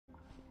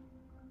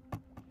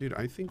Dude,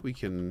 I think we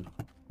can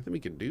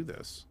do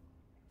this.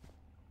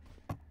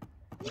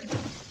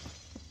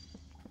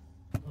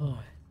 Oh.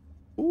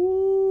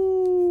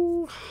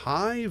 Ooh,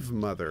 Hive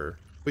Mother.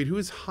 Wait, who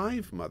is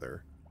Hive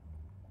Mother?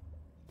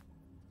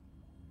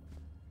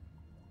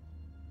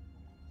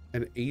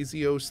 And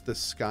Azios the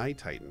Sky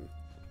Titan.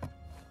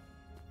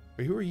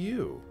 Wait, who are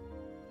you?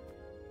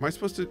 Am I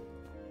supposed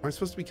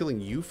to be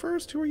killing you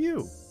first? Who are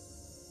you?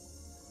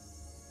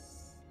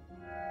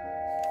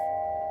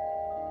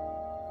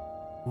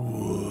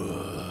 What?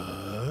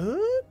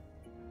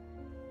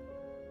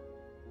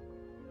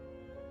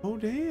 Oh,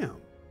 damn.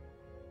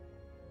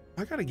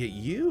 I gotta get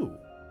you.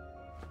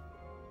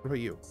 What about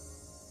you?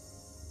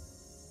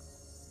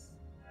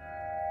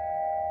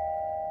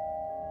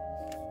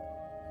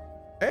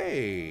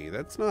 Hey,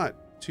 that's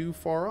not too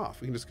far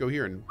off. We can just go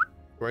here and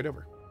go right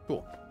over.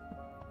 Cool.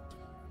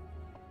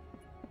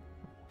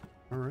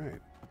 All right.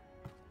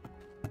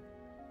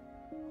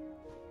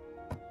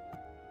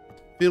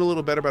 Feeling a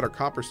little better about our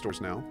copper stores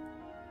now.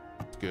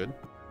 It's good.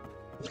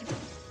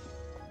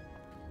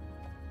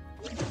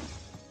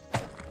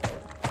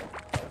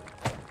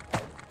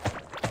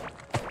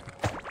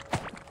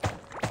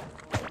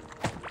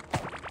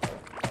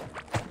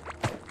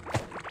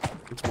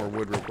 Get some more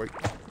wood real quick.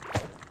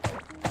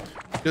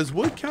 Does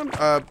wood count,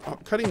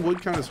 cutting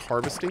wood count as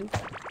harvesting?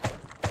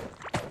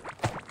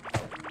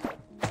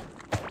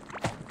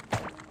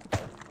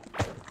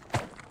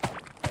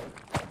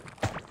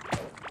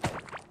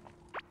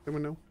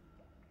 Anyone know?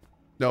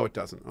 No, it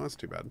doesn't. Oh, that's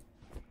too bad.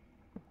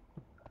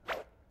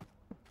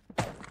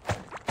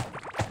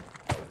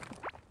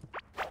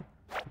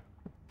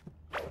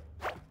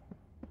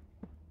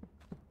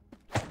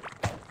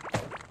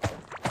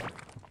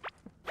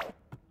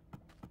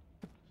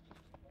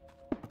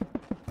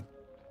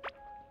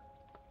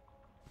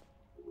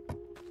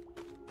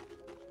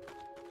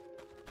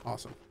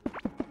 Awesome.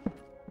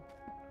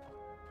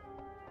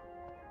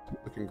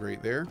 Looking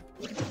great there.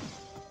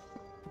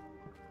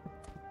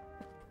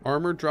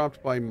 Armor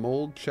dropped by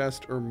mold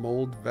chest or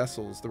mold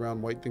vessels. The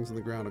round white things on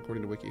the ground,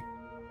 according to Wiki.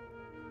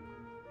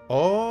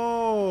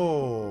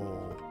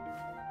 Oh.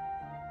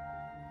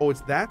 Oh,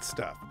 it's that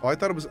stuff. Oh, I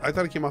thought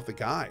it came off the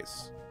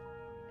guys.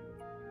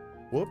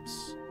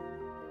 Whoops.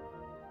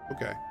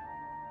 Okay.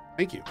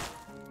 Thank you.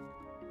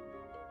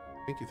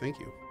 Thank you, thank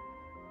you.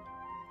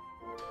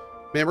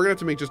 Man, we're gonna have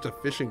to make just a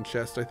fishing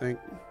chest, I think.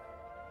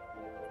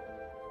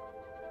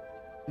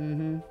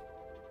 Mm-hmm.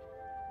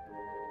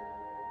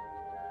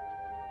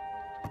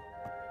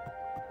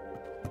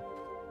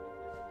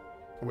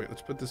 Oh, wait,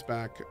 let's put this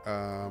back,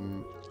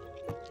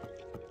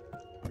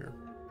 here.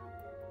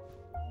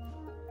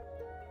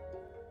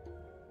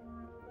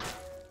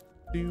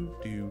 Do,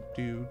 do,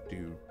 do,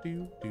 do,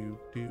 do, do,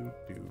 do,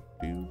 do,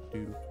 do,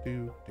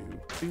 do, do,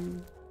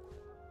 do.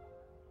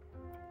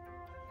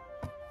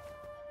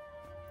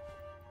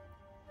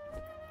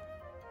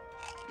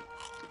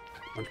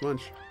 Munch,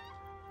 munch.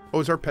 Oh,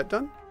 is our pet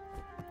done?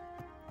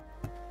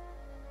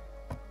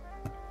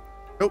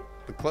 Nope,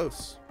 but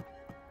close.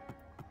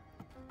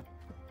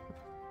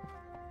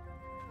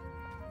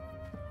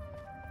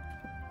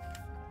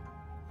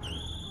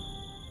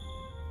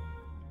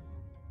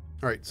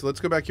 All right, so let's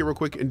go back here real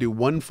quick and do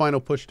one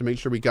final push to make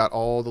sure we got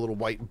all the little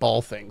white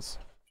ball things.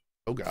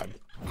 Oh, God.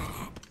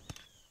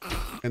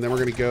 And then we're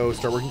going to go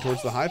start working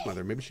towards the Hive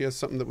Mother. Maybe she has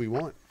something that we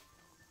want.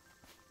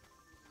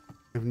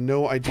 I have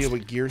no idea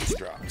what gear she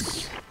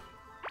drops.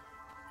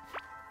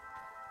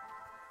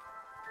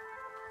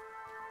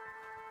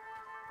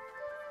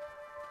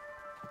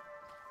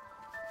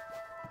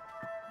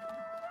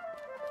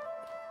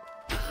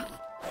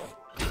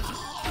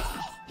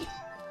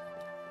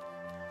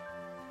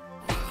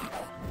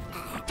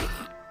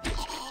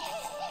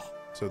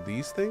 So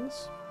these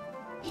things?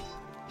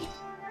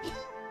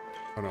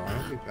 Oh no, I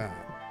don't think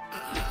that.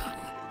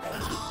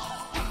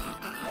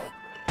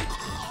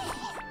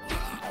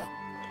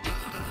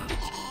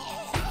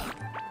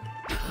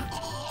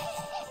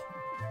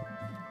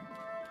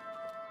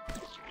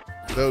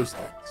 Those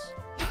things.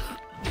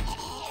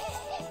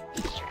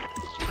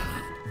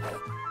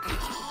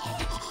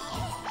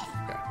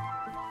 Okay.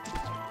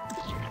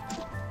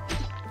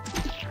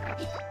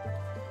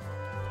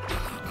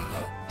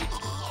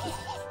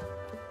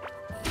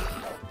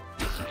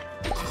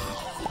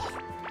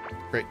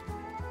 Great.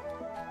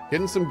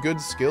 Getting some good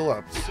skill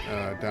ups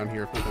down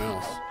here, if nothing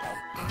else.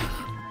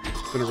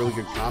 It's been a really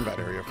good combat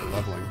area for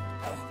leveling.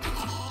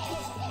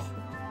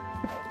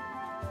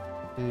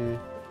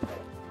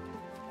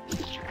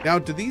 Now,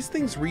 do these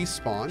things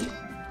respawn?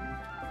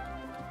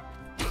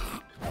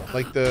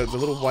 Like the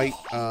little white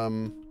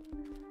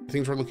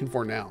things we're looking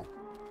for now.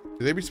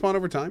 Do they respawn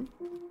over time?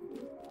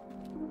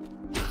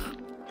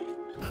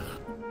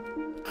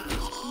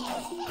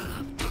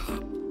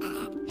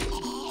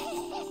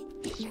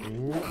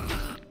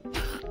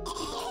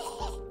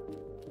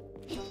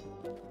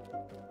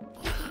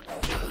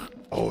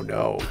 Oh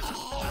no.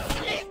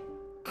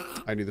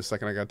 I knew the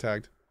second I got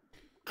tagged.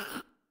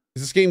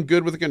 Is this game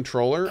good with a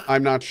controller?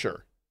 I'm not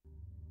sure.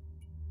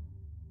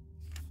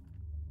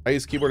 I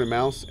use keyboard and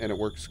mouse, and it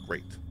works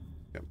great.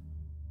 Yep.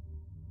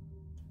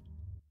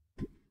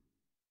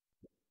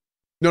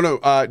 No,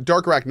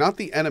 Dark Rack, not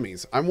the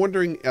enemies. I'm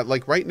wondering,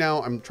 like right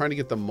now, I'm trying to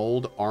get the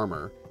mold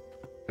armor.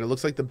 And it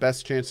looks like the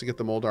best chance to get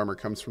the mold armor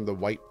comes from the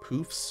white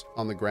poofs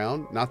on the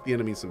ground, not the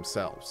enemies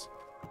themselves.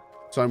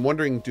 So I'm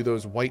wondering, do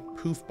those white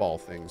poof ball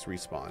things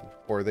respawn?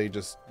 Or are they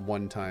just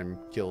one-time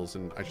kills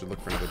and I should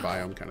look for another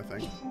biome kind of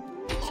thing?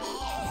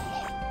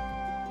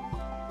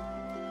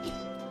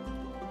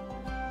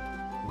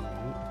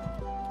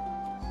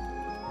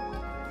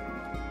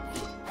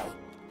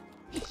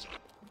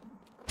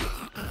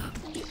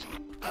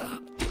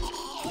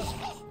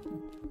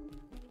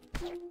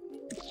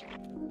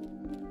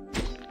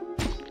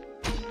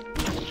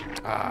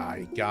 Ah,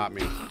 he got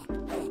me.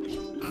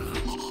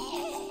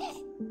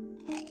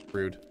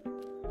 Rude.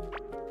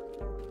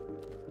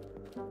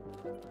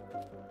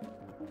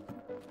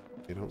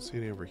 I don't see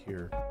any over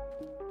here.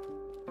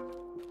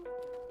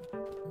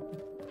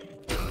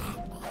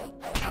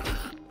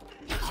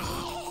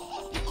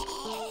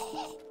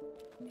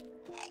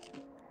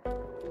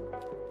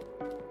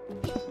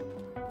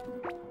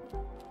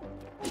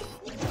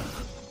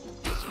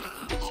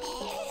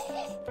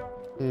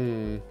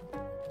 Okay,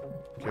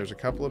 there's a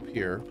couple up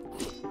here.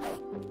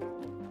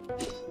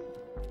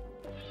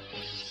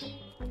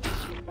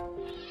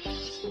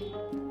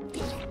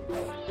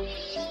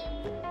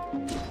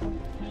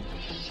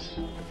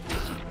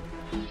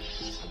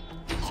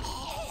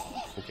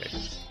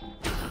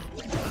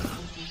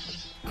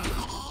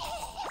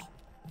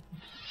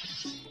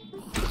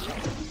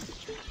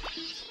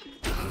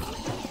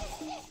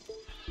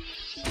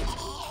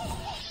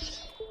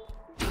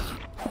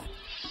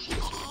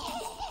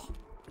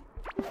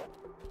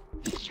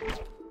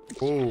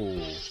 Oh.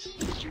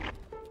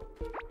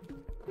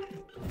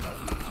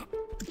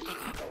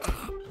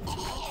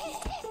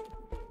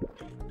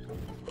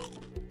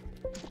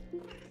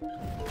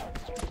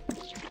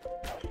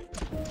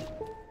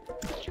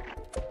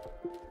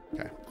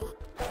 Okay.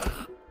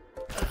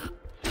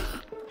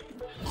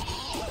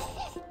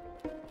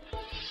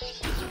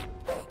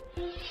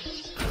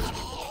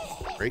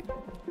 Great.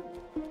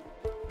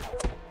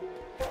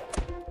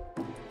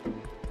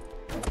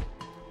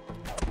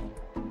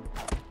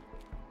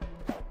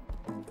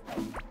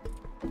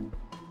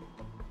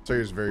 This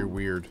area is very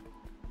weird.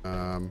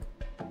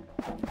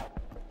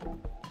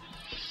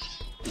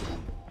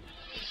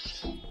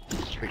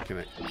 Wait, can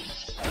I?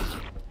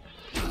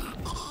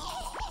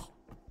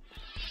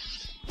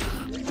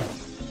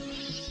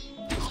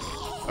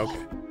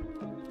 Okay.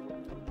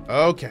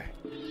 Okay.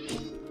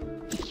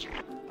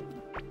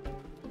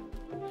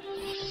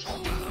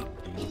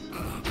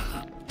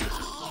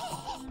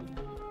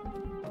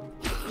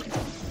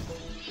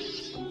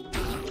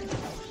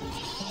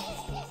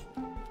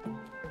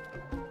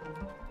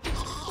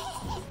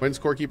 When's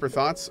Core Keeper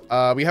Thoughts?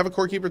 We have a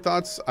Core Keeper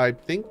Thoughts, I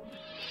think,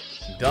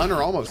 done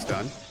or almost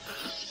done.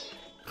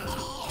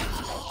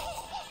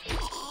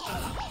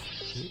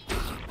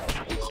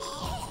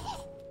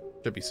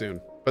 Should be soon.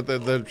 But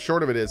the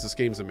short of it is, this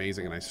game's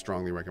amazing and I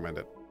strongly recommend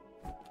it.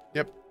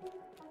 Yep.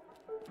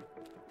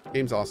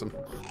 Game's awesome.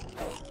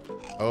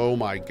 Oh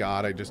my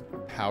god, I just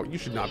power. You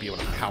should not be able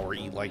to power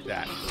eat like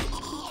that.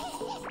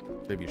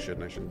 Maybe you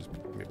shouldn't. I shouldn't just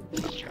maybe not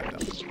that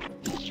dumb.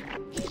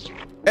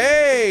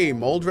 Hey,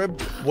 mold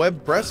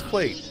web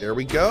breastplate. There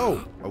we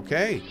go.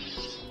 Okay.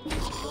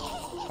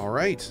 All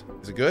right.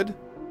 Is it good?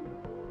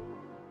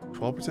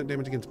 12%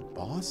 damage against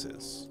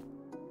bosses.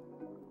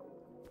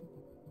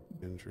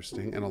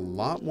 Interesting. And a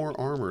lot more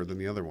armor than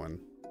the other one.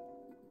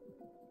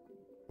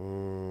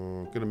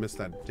 Oh, gonna miss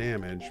that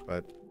damage,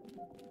 but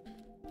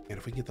man,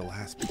 if we can get the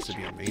last piece, it'd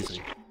be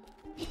amazing.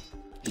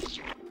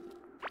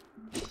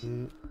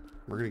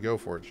 We're gonna go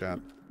for it, chat.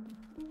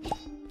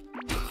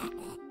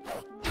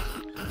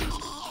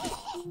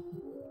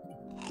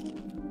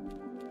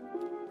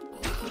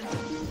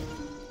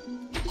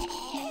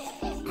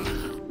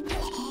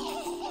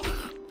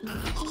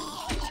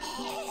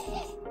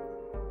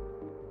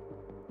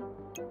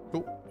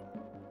 Cool.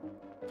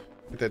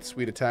 Get that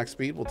sweet attack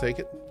speed, we'll take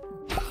it.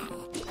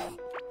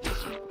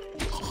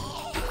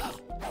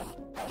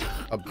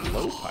 A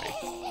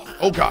blowpipe.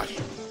 Oh gosh.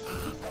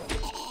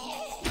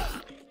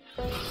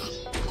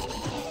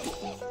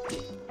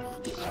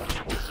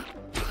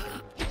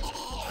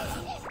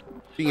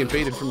 Being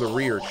invaded from the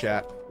rear,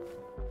 chat.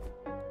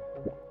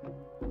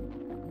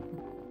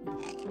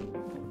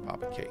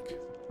 Pop a cake.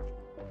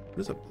 What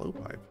is a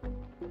blowpipe?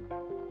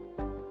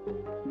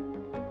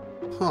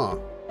 Huh.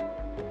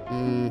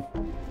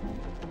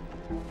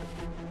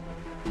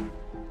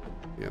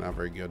 Yeah, not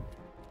very good.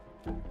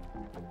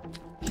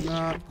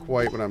 Not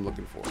quite what I'm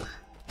looking for.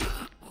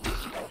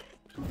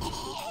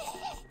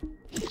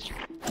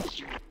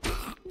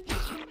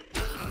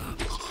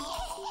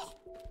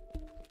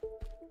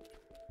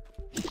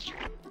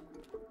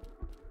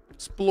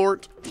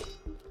 Splort.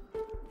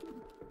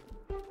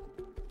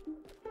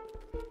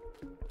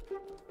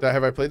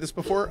 Have I played this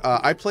before?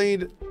 I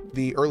played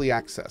the early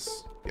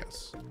access.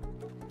 Yes.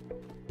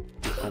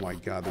 Oh my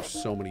god, there's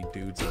so many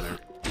dudes in there.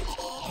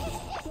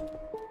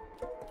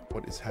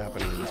 What is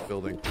happening in this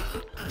building?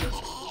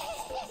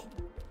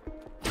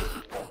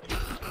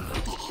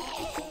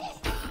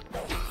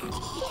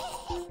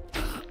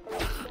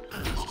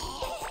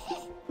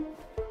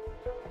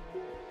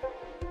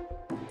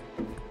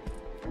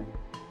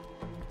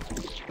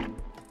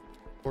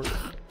 Or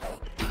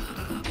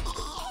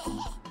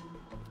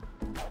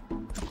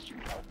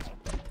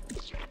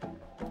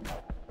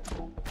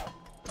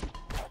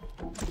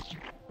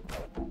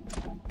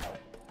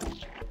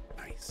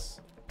nice.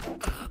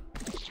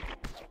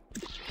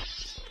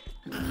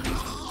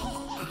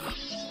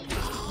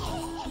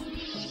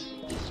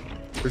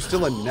 There's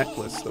still a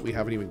necklace that we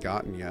haven't even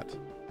gotten yet.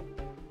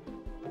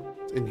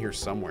 It's in here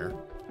somewhere.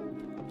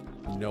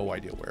 No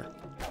idea where.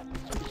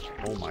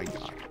 Oh my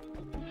god.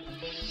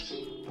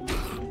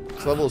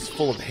 This level is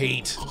full of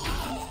hate.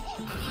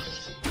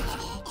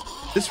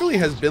 This really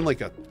has been like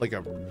a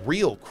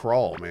real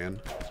crawl, man.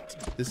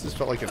 This has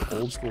felt like an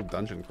old school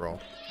dungeon crawl.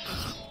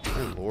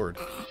 My lord.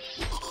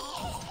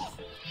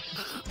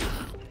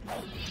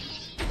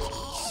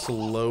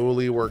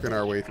 Slowly working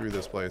our way through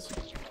this place.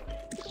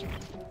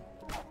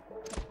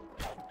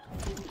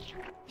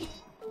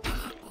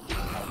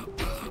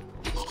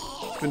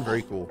 It's been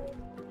very cool.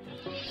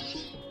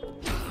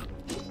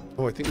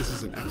 Oh, I think this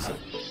is an exit.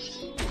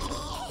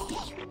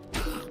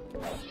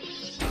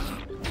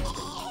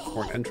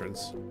 Or an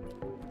entrance.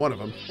 One of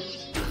them.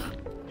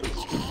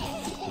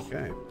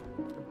 Okay.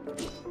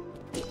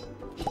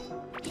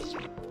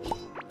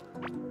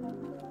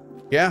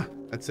 Yeah,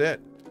 that's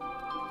it.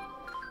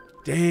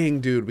 Dang,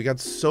 dude, we got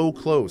so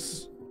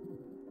close.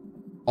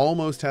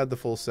 Almost had the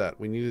full set.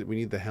 We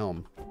need the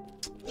helm.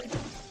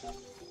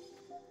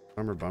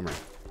 Bummer, bummer.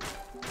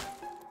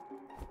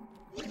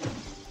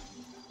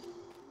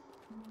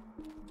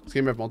 This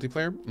game have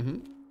multiplayer? Mm-hmm.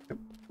 Yep.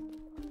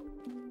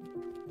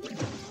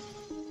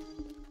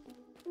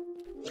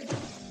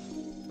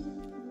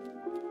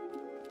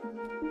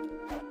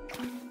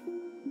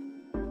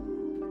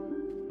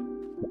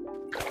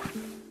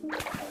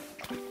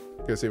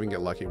 Gonna see if we can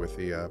get lucky with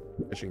the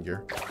fishing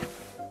gear.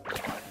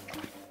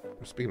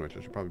 Speaking of which,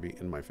 I should probably be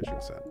in my fishing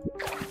set.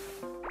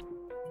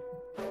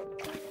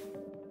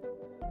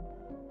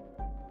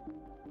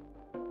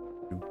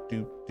 Do,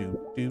 do, do,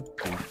 do,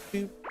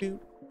 do, do.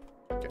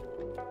 Okay.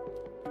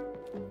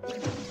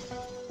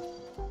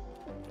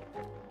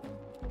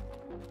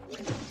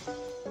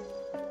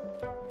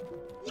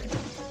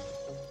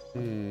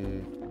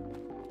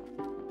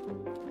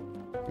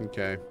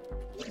 Okay.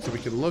 So we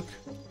can look.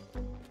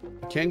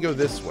 We can go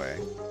this way.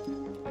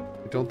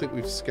 I don't think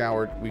we've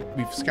scoured.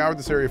 We've scoured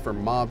this area for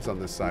mobs on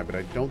this side, but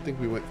I don't think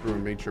we went through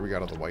and made sure we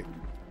got all the white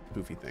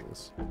poofy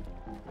things.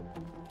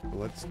 So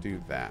let's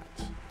do that.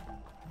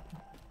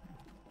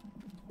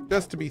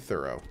 Just to be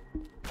thorough.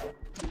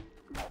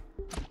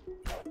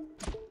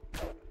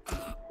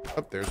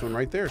 Oh, there's one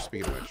right there,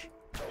 speaking of which.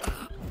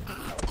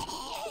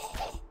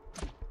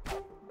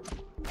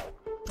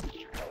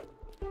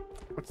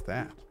 What's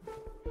that?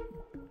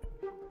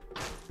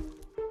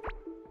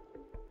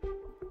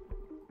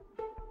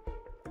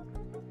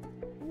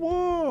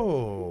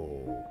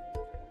 Whoa.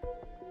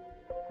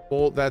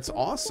 Well, that's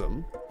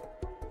awesome.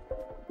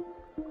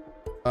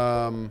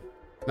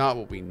 Not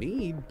what we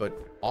need, but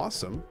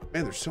awesome.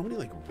 Man, there's so many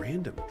like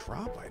random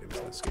drop items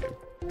in this game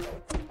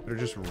that are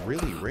just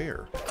really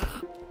rare.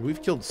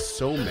 We've killed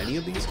so many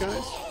of these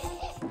guys.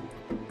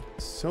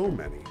 So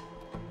many.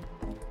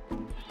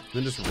 And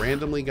then just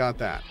randomly got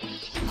that.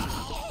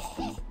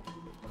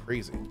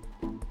 Crazy.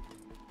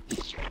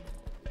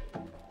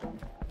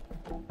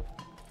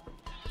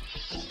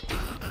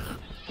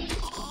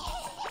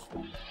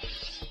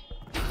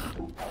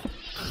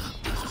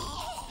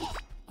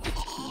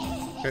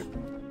 Okay.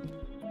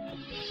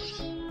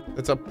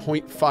 That's a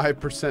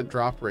 0.5%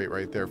 drop rate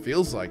right there.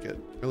 Feels like it.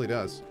 Really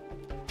does.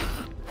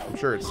 I'm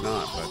sure it's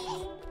not, but...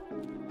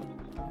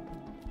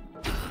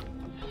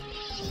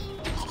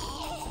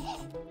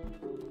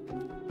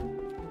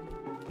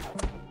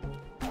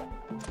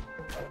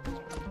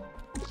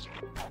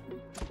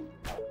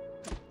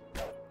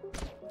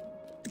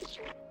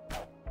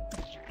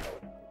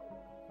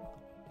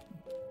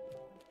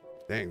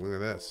 Dang, look at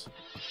this.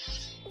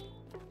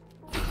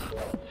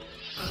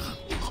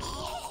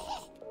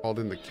 Called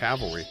in the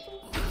cavalry.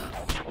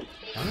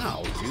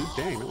 Wow, dude,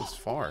 dang, that was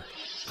far.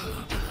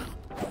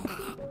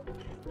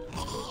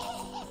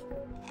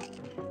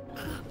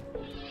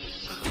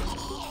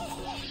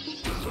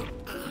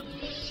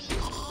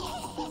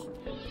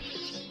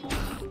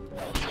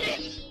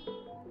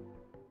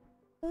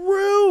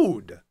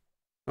 Rude!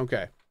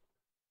 Okay.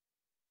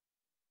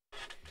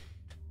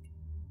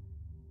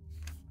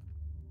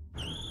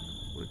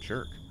 What a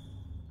jerk.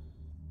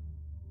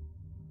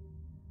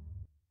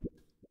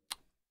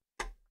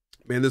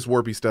 Man, this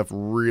warpy stuff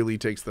really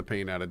takes the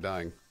pain out of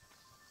dying.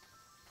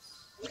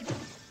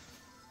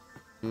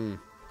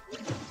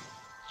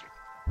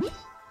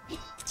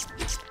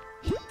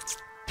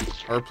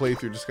 Our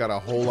playthrough just got a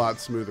whole lot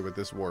smoother with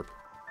this warp.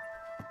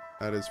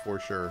 That is for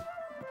sure.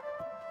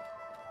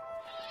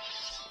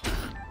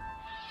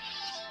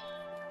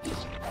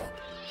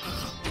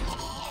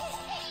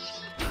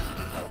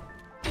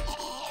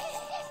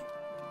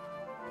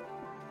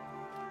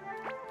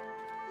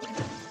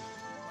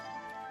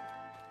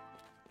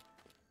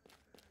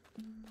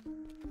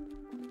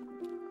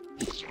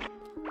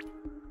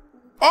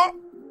 Oh!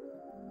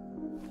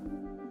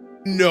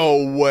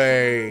 No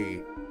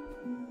way.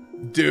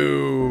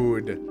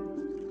 Dude.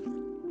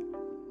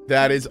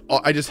 That is...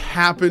 I just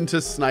happened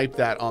to snipe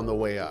that on the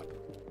way up.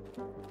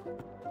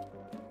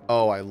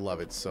 Oh, I love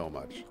it so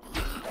much.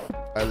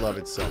 I love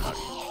it so much.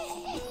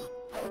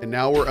 And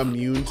now we're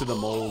immune to the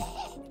mold.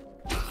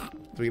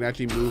 So we can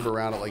actually move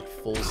around at like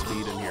full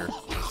speed in here.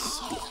 It's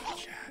so good,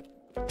 Chad.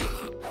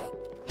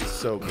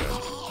 So good.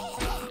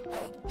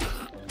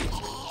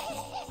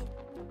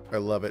 I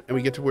love it. And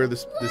we get to wear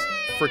this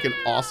freaking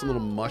awesome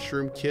little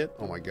mushroom kit.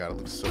 Oh my god, it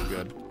looks so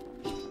good.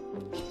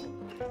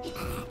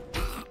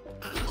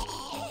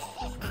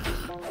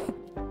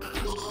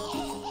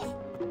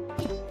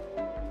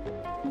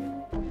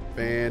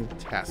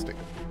 Fantastic.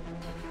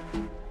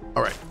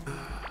 All right.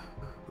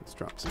 Let's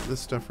drop some of this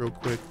stuff real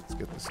quick. Let's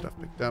get this stuff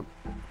picked up.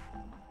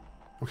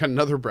 We got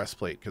another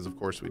breastplate, because of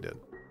course we did.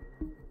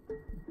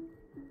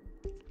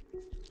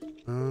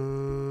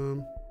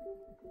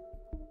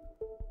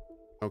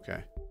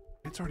 Okay.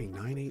 It's already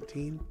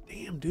 9:18.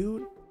 Damn,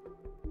 dude.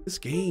 This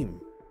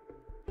game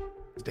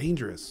is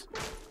dangerous.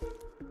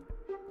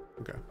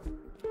 Okay.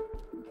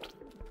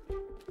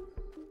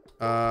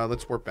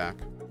 Let's warp back.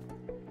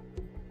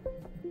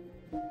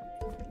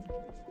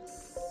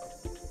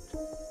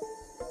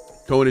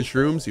 Cohh and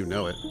shrooms, you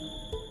know it.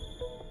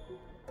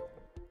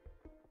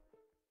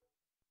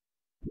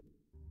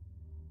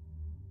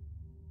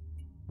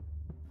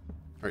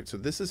 All right, so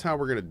this is how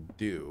we're gonna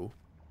do.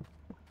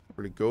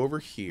 We're gonna go over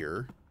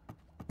here,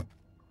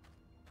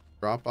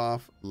 drop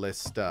off less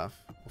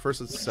stuff. Well,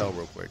 first, let's sell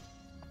real quick.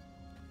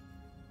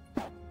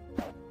 I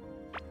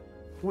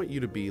want you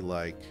to be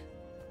like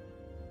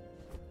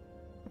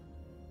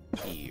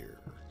here.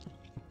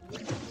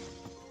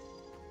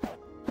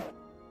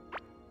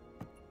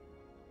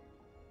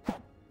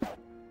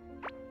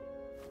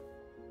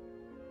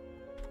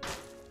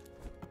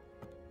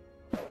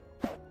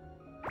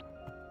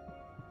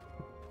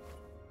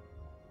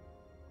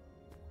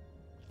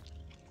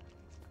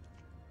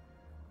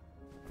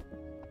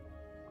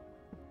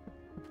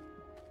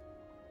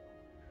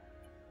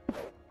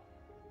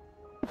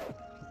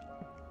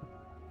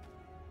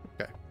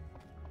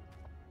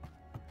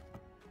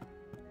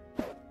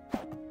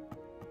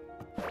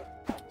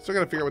 Still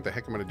gotta figure out what the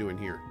heck I'm gonna do in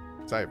here,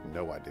 because I have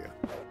no idea.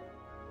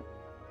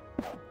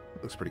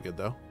 Looks pretty good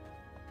though.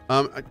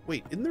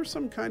 Wait, isn't there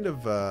some kind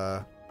of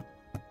oh,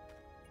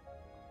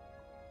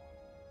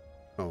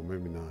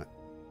 maybe not.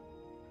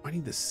 I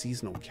need the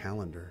seasonal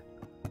calendar.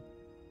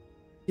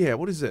 Yeah,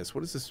 what is this?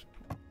 What is this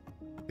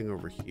thing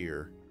over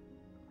here?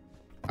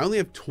 I only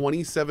have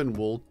 27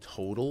 wool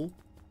total.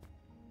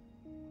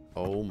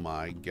 Oh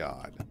my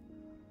god.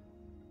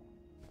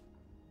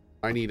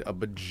 I need a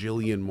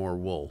bajillion more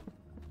wool.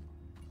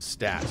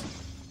 Stat.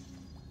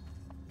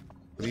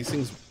 Are these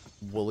things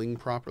wooling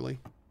properly?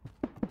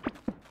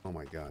 Oh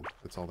my god,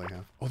 that's all they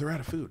have. Oh, they're out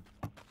of food.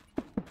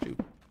 Shoot.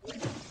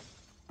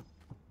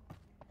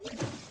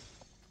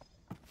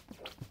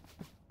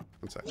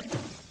 One sec.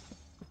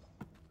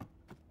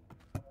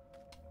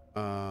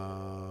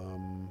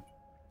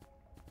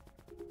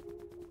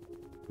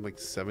 Like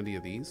 70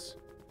 of these.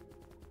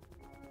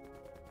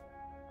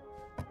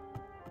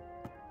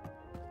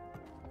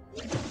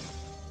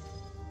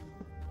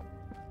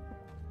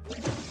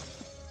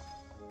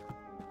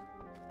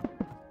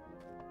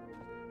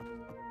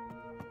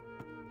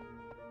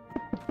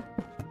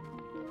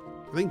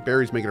 I think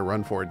Barry's making a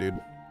run for it, dude.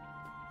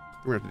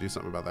 We're gonna have to do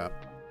something about that.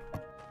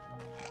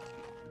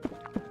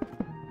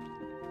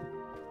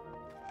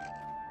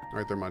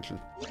 Alright, they're munching.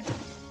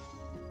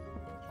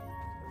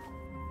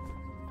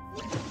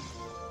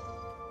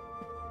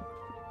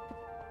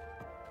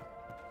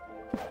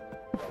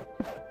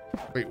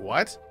 Wait,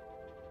 what?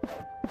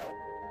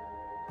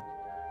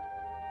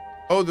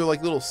 Oh, they're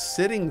like little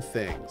sitting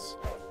things.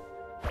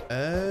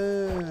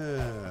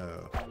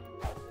 Oh.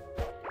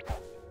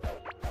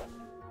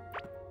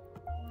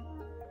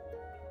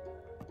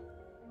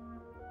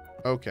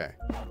 Okay.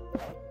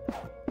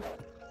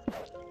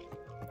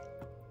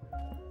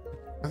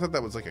 I thought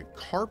that was like a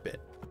carpet.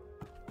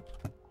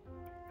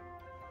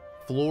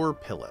 Floor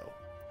pillow.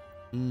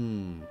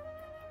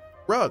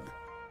 Rug.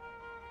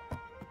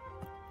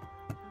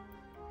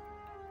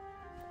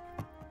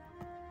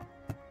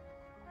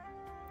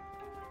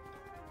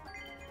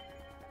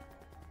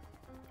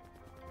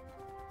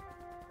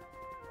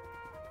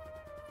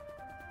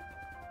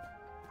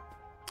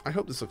 I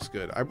hope this looks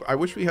good. I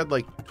wish we had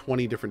like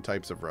 20 different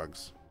types of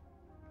rugs.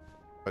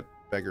 But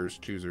beggars,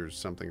 choosers,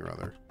 something or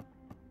other.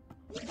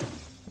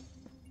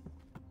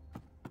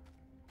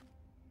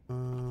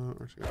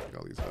 Actually, I think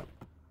all these up.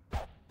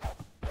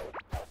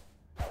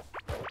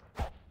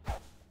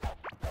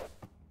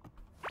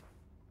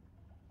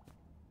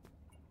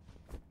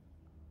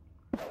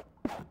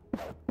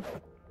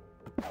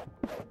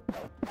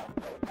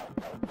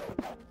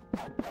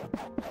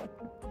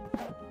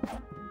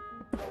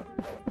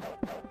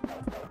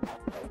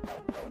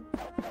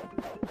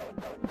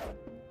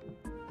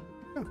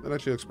 Yeah, that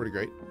actually looks pretty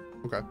great.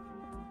 Okay.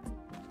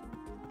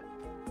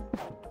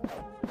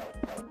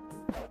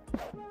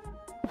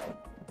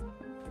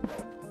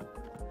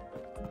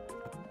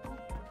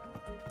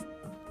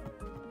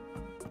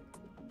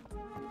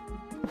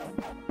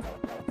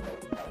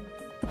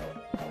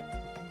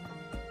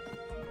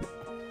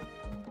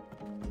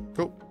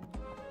 Cool.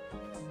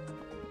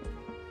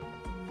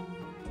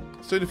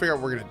 Still need to figure out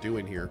what we're going to do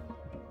in here.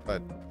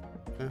 But,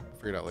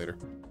 figure it out later.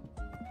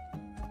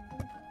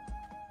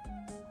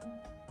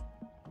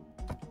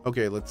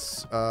 Okay,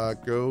 let's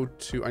go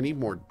to... I need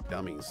more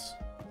dummies.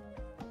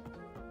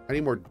 I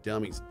need more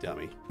dummies,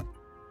 dummy.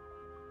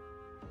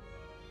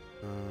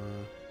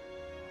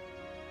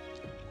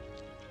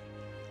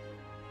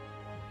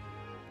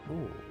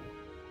 Oh.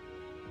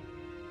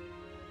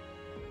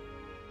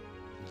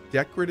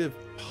 Decorative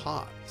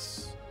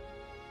pots.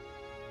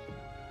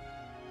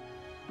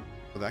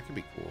 Oh, that could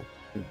be cool.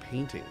 And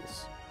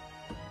paintings.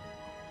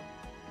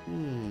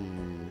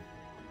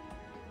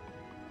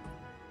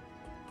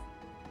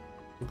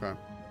 Okay.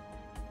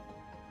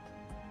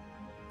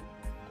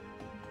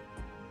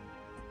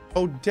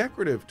 Oh,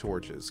 decorative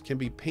torches can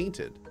be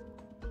painted.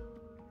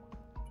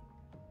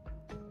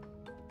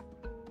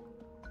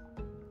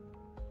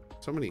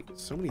 So many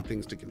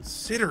things to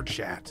consider,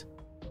 chat.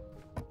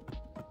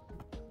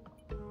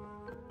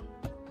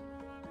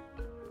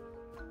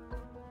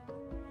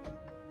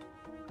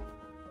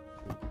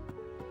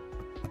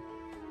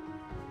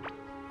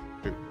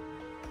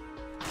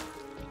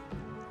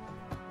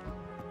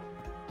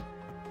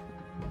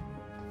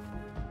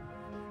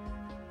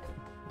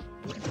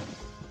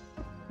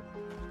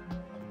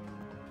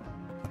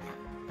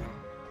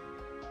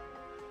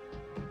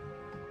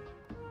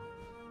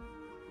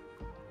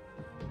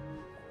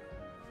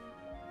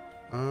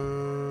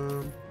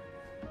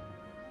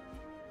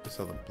 I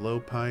saw the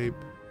blowpipe.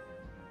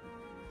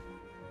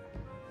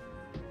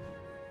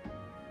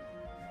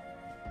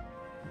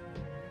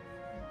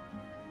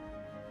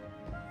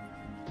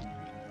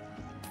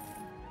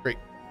 Great.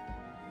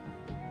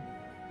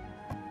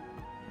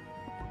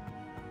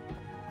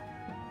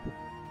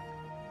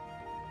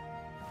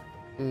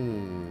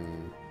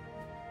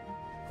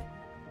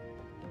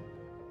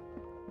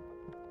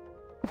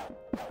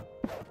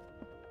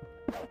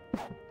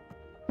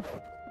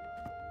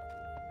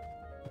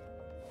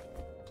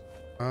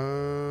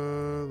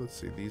 Let's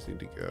see, these need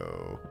to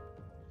go.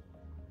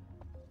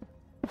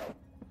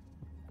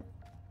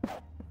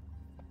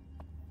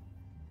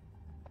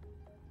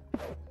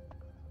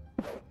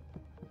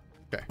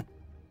 Okay.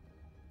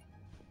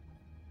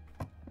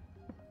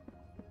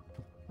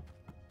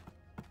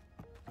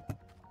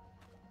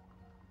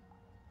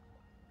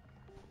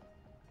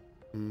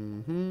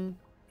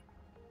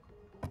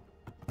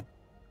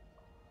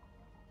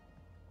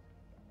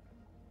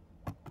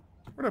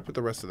 Where'd I put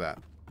the rest of that?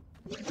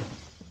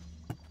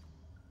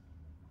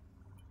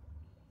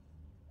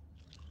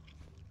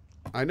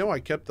 I know I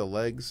kept the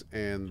legs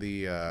and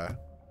the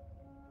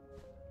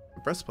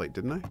breastplate,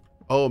 didn't I?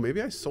 Oh,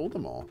 maybe I sold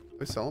them all.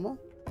 Did I sell them all?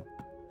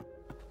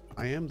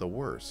 I am the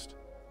worst.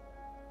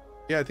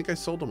 Yeah, I think I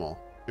sold them all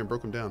and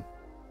broke them down.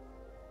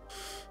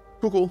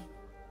 Cool, cool.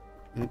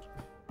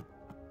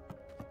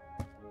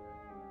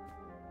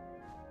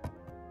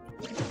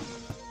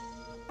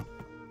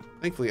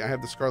 Thankfully, I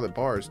have the scarlet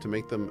bars to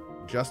make them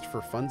just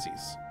for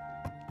funsies,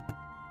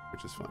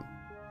 which is fun.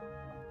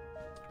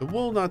 The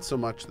wool, not so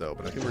much, though,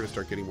 but I think we're going to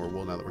start getting more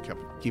wool now that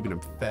we're keeping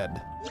them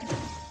fed,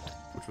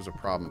 which was a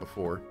problem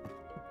before.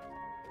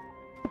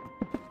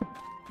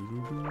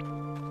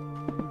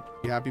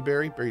 You happy,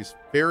 Barry? Barry's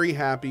very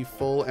happy,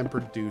 full, and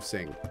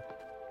producing.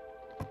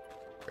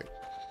 Great.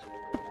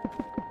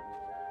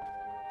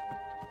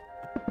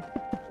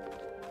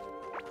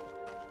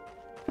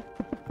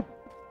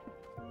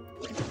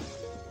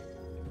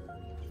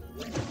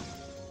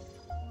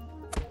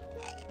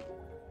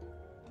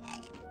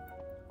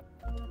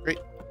 Great.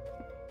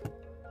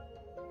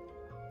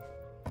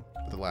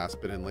 Put the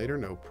last bit in later,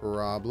 no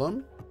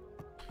problem.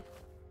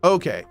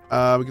 Okay,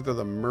 we can throw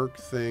the Merc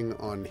thing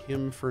on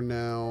him for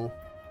now.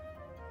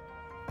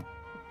 I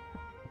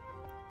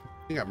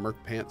think I got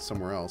Merc pants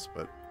somewhere else,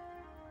 but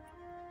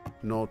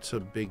not a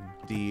big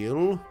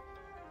deal.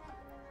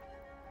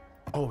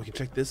 Oh, we can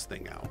check this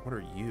thing out. What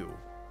are you?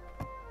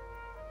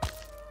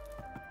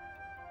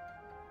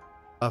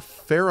 A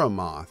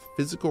Pheromoth,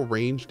 physical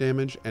range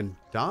damage and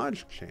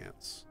dodge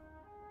chance.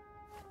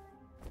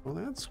 Well,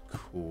 that's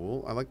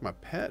cool. I like my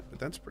pet, but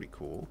that's pretty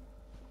cool.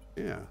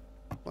 Yeah,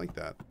 I like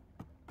that.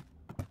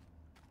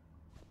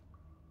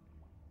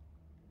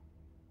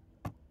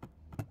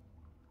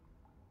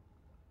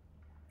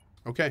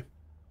 Okay.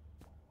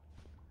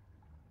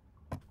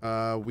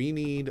 We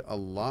need a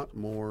lot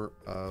more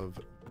of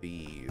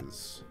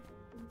these.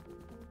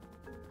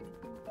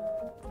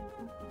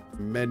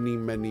 Many,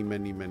 many,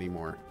 many, many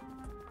more.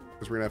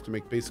 Because we're going to have to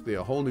make basically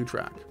a whole new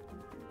track.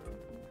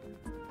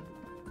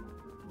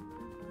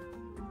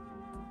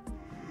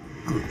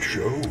 Good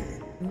show.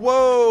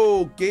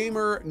 Whoa!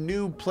 Gamer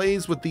Noob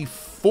plays with the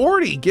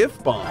 40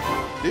 gift bomb.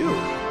 Dude,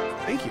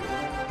 thank you.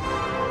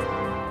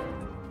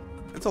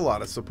 That's a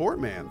lot of support,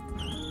 man.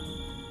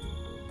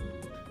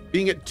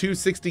 Being at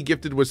 260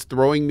 gifted was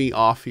throwing me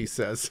off, he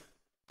says.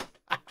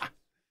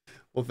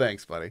 Well,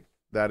 thanks, buddy.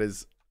 That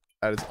is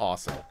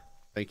awesome.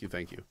 Thank you,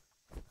 thank you.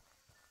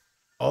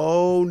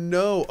 Oh,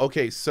 no.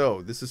 Okay,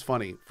 so this is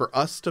funny. For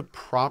us to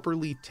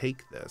properly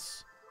take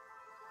this...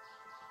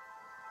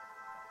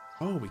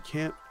 Oh, we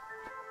can't...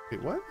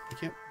 Wait, what? We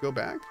can't go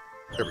back?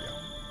 There we go.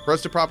 For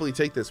us to properly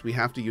take this, we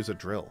have to use a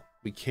drill.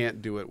 We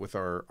can't do it with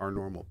our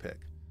normal pick.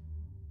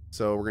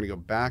 So we're going to go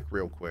back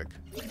real quick.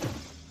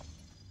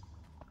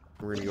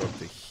 We're going to go up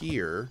to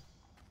here.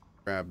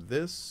 Grab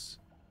this.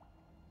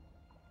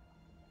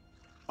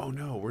 Oh,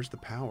 no. Where's the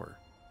power?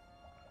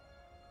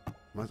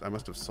 I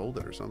must have sold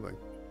it or something.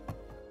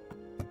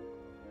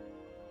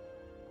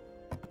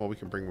 Well, we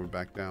can bring one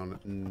back down.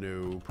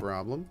 No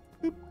problem.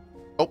 Boop.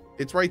 Oh,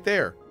 it's right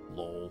there.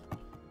 Lol.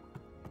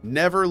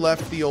 Never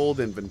left the old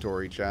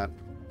inventory, chat.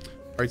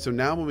 All right, so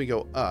now when we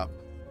go up,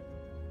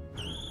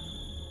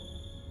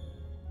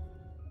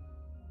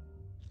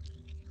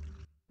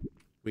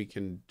 we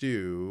can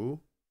do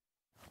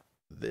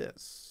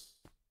this.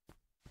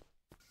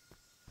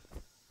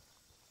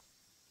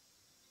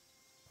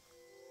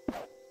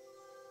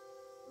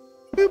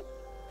 Boop.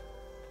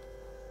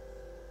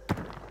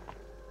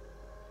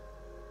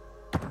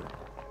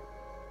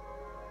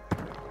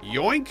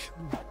 Yoink.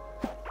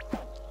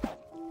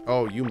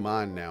 Oh, you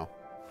mine now.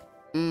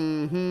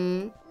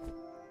 Mm-hmm.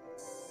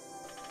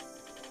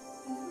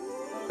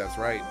 That's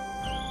right.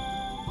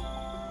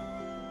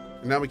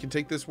 Now we can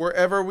take this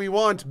wherever we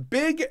want.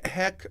 Big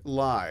Heck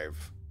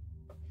Live.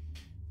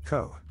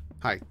 Cohh.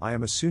 Hi. I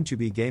am a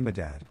soon-to-be gamer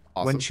dad.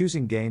 Awesome. When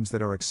choosing games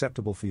that are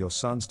acceptable for your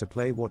sons to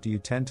play, what do you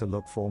tend to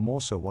look for more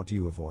so what do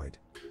you avoid?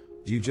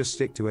 Do you just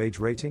stick to age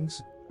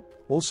ratings?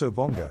 Also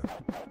bongo.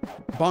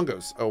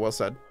 Bongos. Oh, well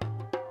said.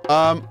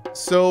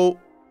 So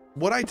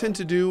what I tend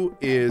to do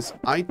is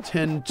I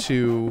tend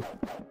to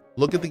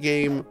look at the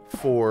game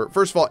for,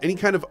 first of all, any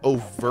kind of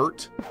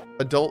overt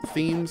adult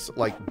themes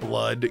like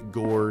blood,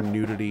 gore,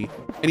 nudity,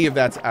 any of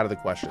that's out of the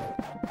question.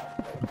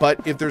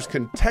 But if there's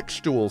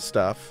contextual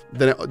stuff,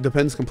 then it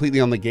depends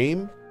completely on the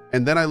game.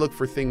 And then I look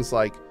for things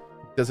like,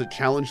 does it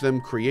challenge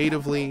them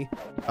creatively?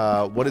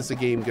 What is the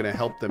game going to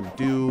help them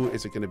do?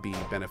 Is it going to be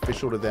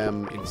beneficial to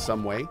them in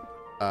some way?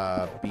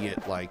 Be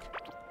it like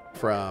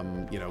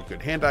from, you know,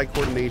 good hand-eye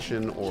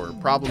coordination or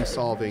problem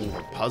solving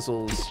or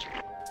puzzles,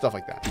 stuff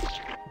like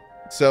that.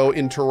 So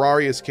in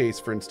Terraria's case,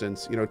 for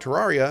instance, you know,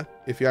 Terraria,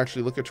 if you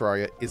actually look at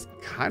Terraria, is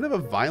kind of a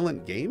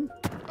violent game.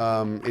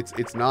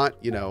 It's not,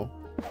 you know,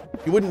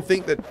 you wouldn't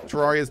think that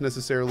Terraria is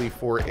necessarily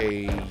for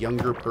a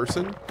younger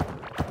person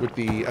with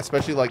the,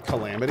 especially like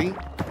Calamity.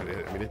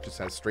 I mean, it just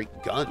has straight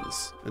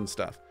guns and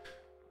stuff.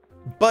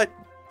 But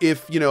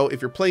if, you know,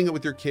 if you're playing it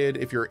with your kid,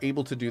 if you're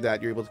able to do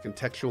that, you're able to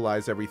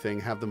contextualize everything,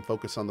 have them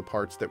focus on the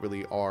parts that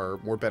really are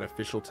more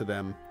beneficial to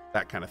them,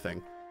 that kind of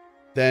thing,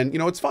 then, you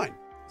know, it's fine.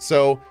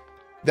 So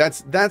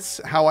that's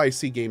how I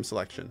see game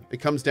selection.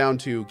 It comes down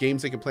to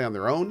games they can play on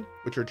their own,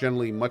 which are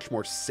generally much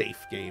more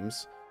safe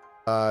games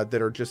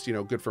that are just, you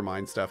know, good for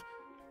mind stuff.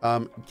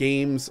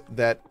 Games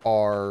that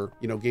are,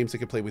 you know, games that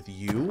can play with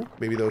you.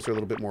 Maybe those are a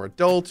little bit more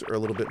adult or a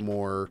little bit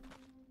more,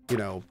 you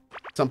know,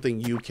 something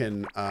you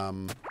can,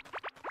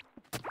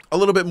 a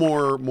little bit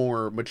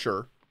more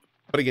mature.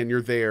 But again,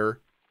 you're there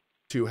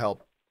to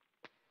help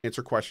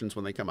answer questions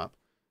when they come up.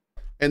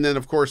 And then,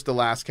 of course, the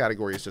last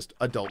category is just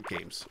adult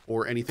games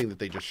or anything that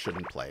they just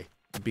shouldn't play.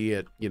 Be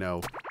it, you know,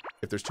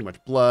 if there's too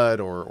much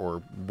blood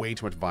or way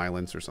too much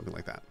violence or something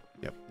like that.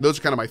 Yep. Those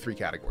are kind of my three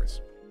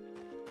categories.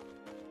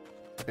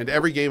 And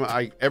every game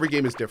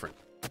is different.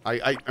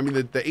 I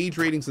mean, the age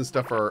ratings and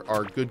stuff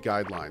are good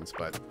guidelines,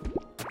 but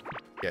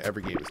yeah,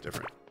 every game is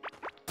different.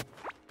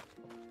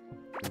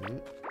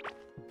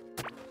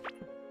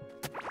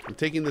 I'm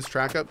taking this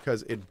track up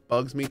because it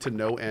bugs me to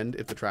no end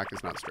if the track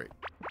is not straight.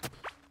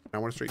 I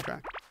want a straight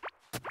track.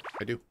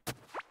 I do.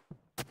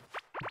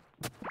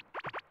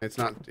 It's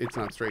not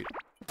straight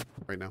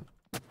right now.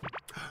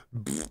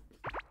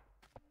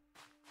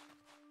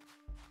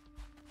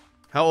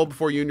 How old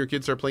before you and your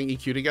kids start playing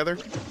EQ together?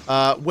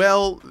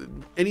 Well,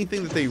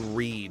 anything that they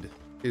read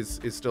is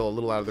still a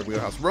little out of their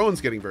wheelhouse. Rowan's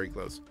getting very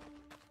close.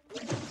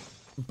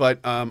 But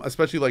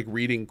especially like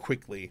reading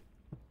quickly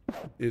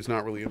is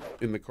not really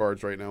in the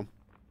cards right now.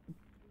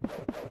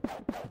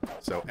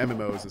 So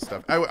MMOs and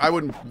stuff. I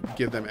wouldn't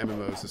give them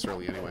MMOs this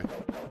early anyway.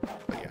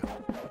 But yeah.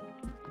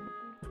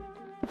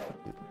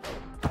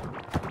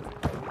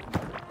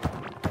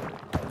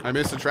 I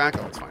missed a track.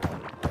 Oh, it's fine.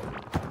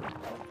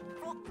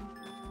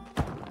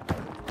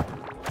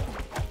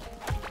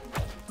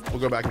 We'll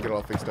go back and get it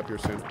all fixed up here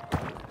soon.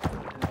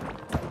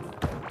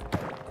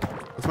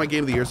 What's my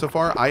game of the year so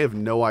far? I have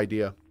no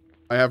idea.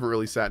 I haven't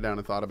really sat down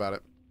and thought about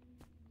it.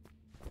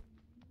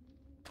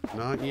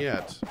 Not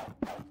yet.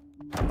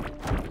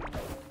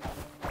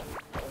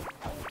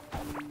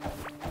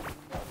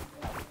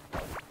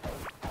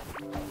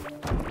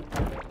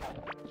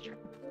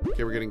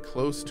 Okay, we're getting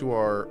close to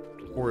our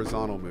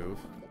horizontal move.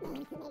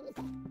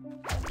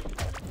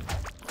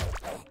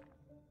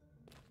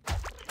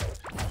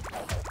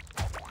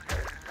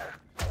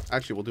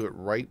 Actually, we'll do it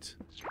right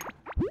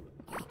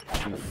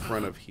in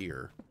front of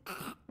here. Yeah,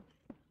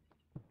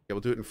 we'll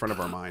do it in front of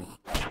our mine.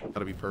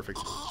 That'll be perfect.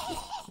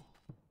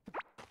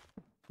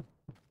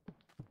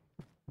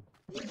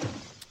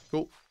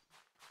 Cool.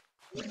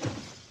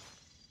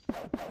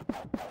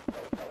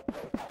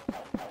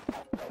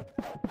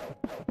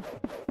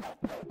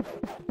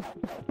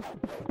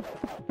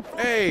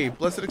 Hey,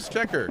 Blessed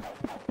Exchequer.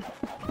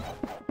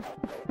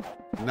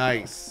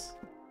 Nice.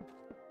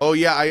 Oh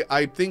yeah,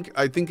 I think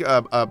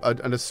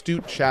an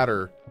astute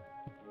chatter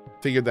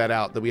figured that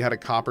out, that we had a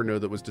copper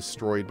node that was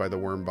destroyed by the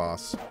worm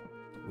boss.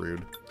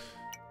 Rude.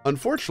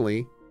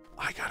 Unfortunately,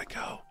 I gotta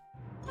go.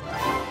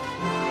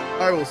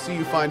 I will see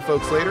you fine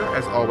folks later.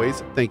 As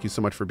always, thank you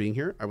so much for being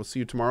here. I will see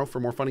you tomorrow for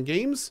more fun and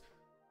games.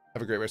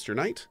 Have a great rest of your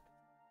night.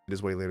 It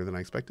is way later than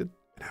I expected,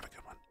 and have a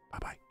good one.